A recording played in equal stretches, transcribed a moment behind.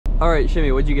Alright,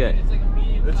 Shimmy, what'd you get?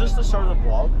 Is this the start of the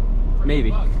vlog?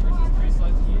 Maybe.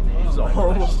 This is a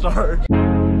horrible start.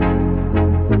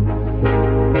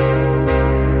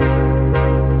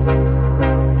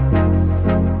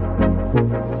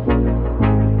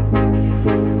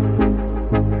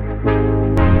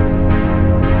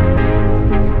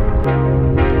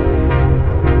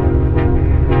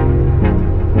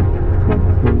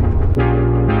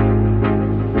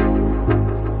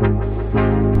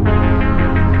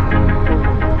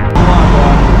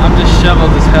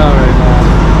 Shoveled as hell right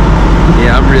now.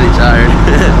 Yeah, I'm really tired.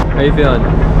 How you feeling?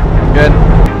 Good.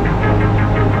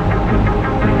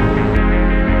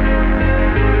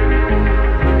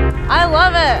 I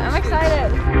love it. I'm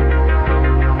excited.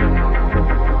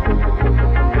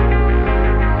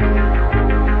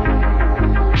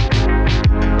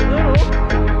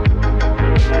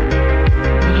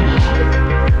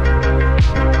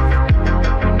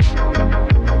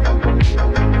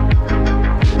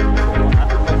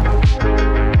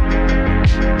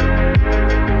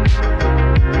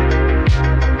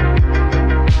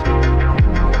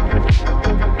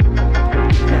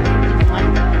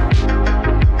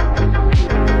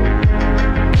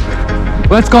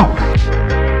 Let's go.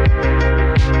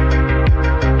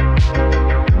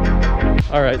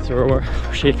 All right, so we're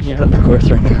shaking out of the course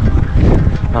right now.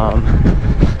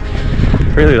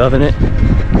 Really loving it.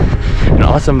 An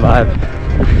awesome vibe.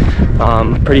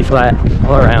 Pretty flat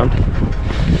all around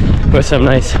with some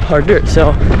nice hard dirt.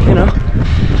 So, you know,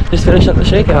 just finished up the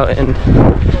shakeout and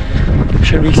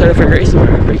should be excited for a great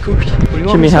summer. Great course.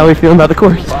 Jimmy, how are we feeling about the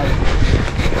course?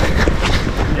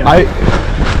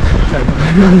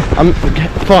 I'm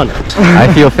fun.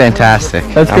 I feel fantastic.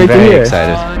 That's great to hear. I'm very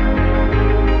excited.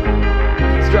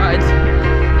 Strides.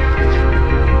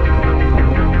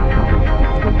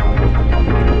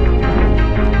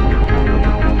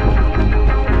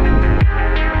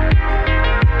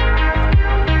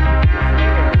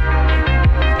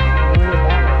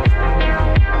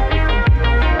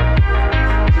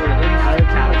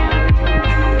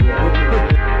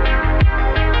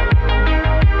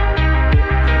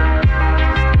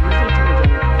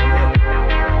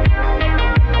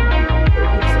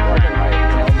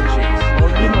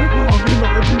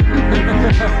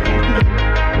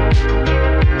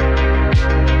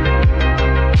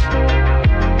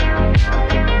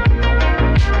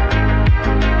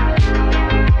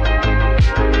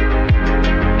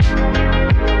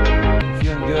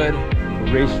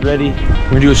 Race ready. We're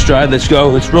gonna do a stride. Let's go.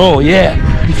 Let's roll. Yeah.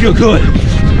 You feel good.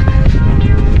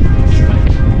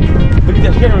 Look at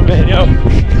that cameraman, yo.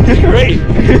 Great.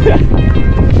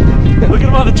 Look at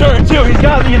him on the turn too. He's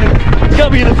got me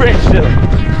in the frame still.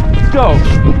 Let's go.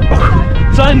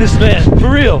 Sign this man for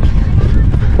real.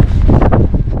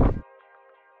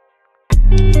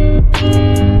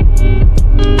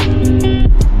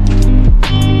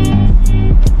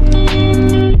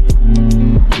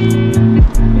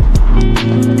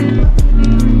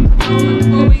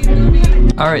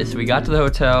 Alright, so we got to the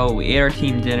hotel, we ate our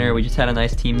team dinner, we just had a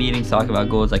nice team meeting, talk about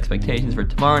goals, expectations for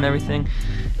tomorrow and everything.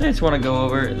 And I just want to go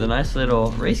over the nice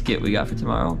little race kit we got for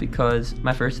tomorrow because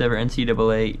my first ever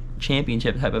NCAA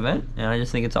championship type event, and I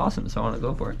just think it's awesome, so I want to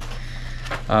go for it.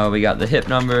 We got the hip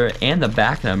number and the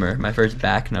back number, my first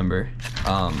back number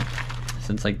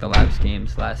since like the Labs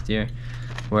games last year,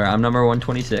 where I'm number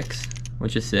 126,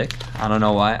 which is sick. I don't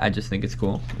know why, I just think it's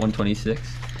cool, 126.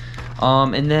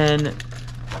 And then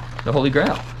the Holy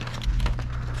Grail.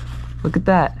 Look at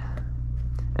that.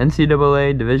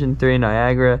 NCAA Division III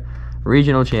Niagara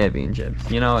Regional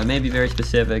Championships. You know, it may be very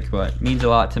specific, but it means a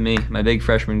lot to me. My big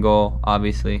freshman goal,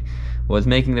 obviously, was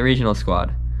making the regional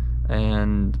squad.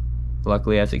 And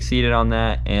luckily I succeeded on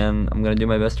that, and I'm going to do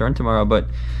my best to run tomorrow. But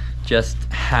just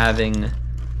having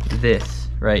this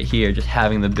right here, just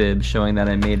having the bib showing that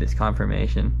I made this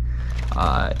confirmation,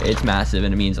 it's massive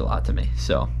and it means a lot to me.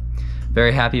 So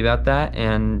very happy about that,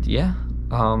 and yeah,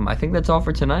 I think that's all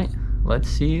for tonight. Let's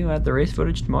see you at the race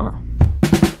footage tomorrow.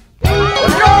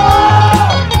 Let's go!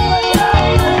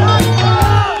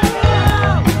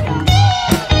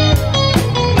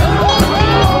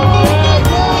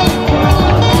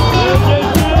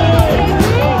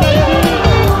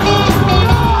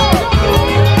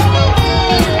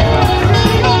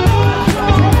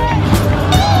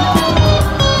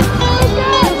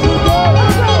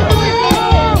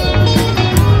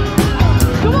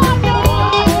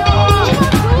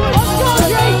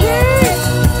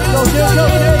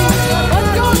 Go,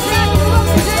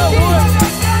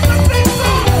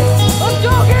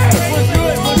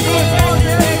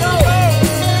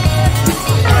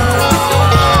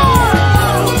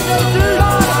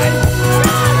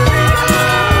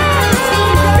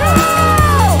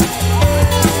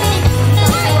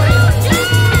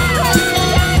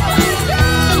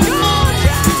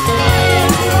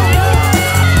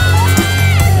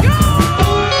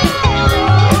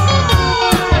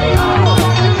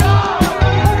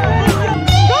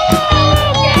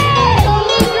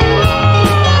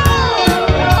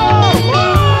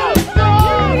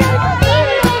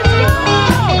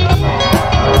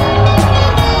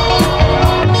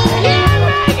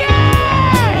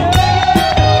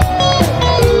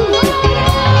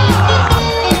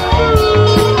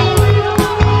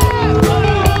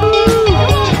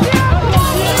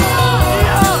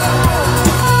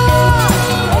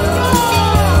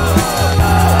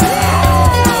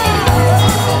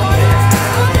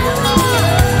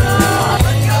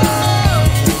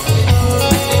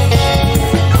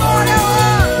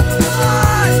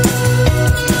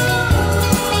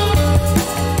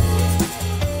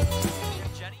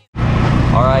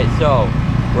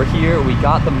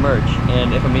 got the merch,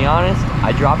 and if I'm being honest,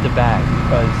 I dropped a bag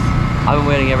because I've been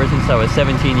waiting ever since I was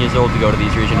 17 years old to go to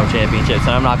these regional championships,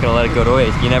 and I'm not gonna let it go to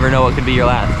waste. You never know what could be your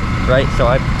last, right? So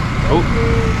I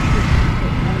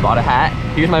bought a hat.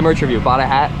 Here's my merch review. Bought a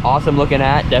hat, awesome looking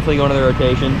hat, definitely going to the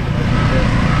rotation.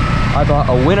 I bought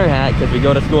a winter hat because we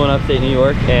go to school in upstate New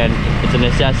York, and it's a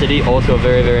necessity, also a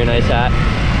very, very nice hat.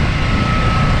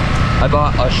 I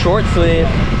bought a short sleeve,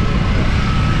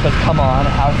 because come on,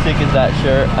 how sick is that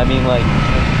shirt? I mean, like,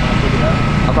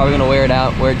 I'm probably gonna wear it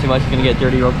out, wear it too much, it's gonna get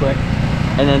dirty real quick.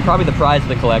 And then probably the prize of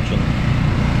the collection,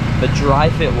 the dry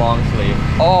fit long sleeve.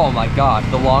 Oh my gosh,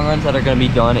 the long runs that are gonna be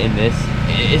done in this,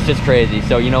 it's just crazy.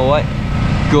 So you know what?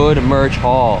 Good merch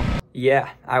haul. Yeah,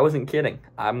 I wasn't kidding.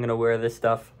 I'm gonna wear this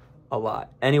stuff a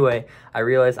lot. Anyway, I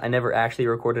realized I never actually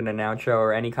recorded an outro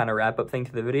or any kind of wrap-up thing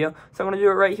to the video, so I'm gonna do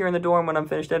it right here in the dorm when I'm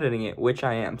finished editing it, which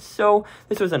I am. So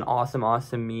this was an awesome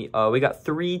meet. We got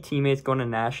 3 teammates going to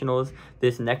nationals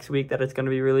this next week that it's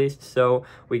gonna be released. So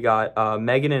we got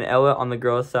Megan and Ella on the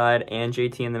girls side and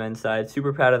JT on the men's side.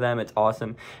 Super proud of them. It's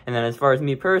awesome. And then as far as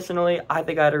me personally, I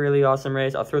think I had a really awesome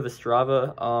race. I'll throw the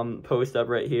Strava post up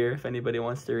right here if anybody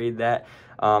wants to read that.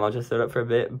 I'll just throw it up for a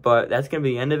bit, but that's going to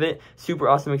be the end of it. Super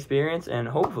awesome experience, and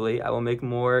hopefully I will make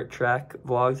more track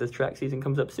vlogs as track season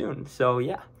comes up soon. So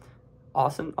yeah,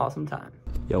 awesome time.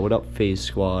 Yo, what up, FaZe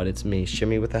Squad? It's me,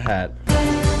 Shimmy with a hat.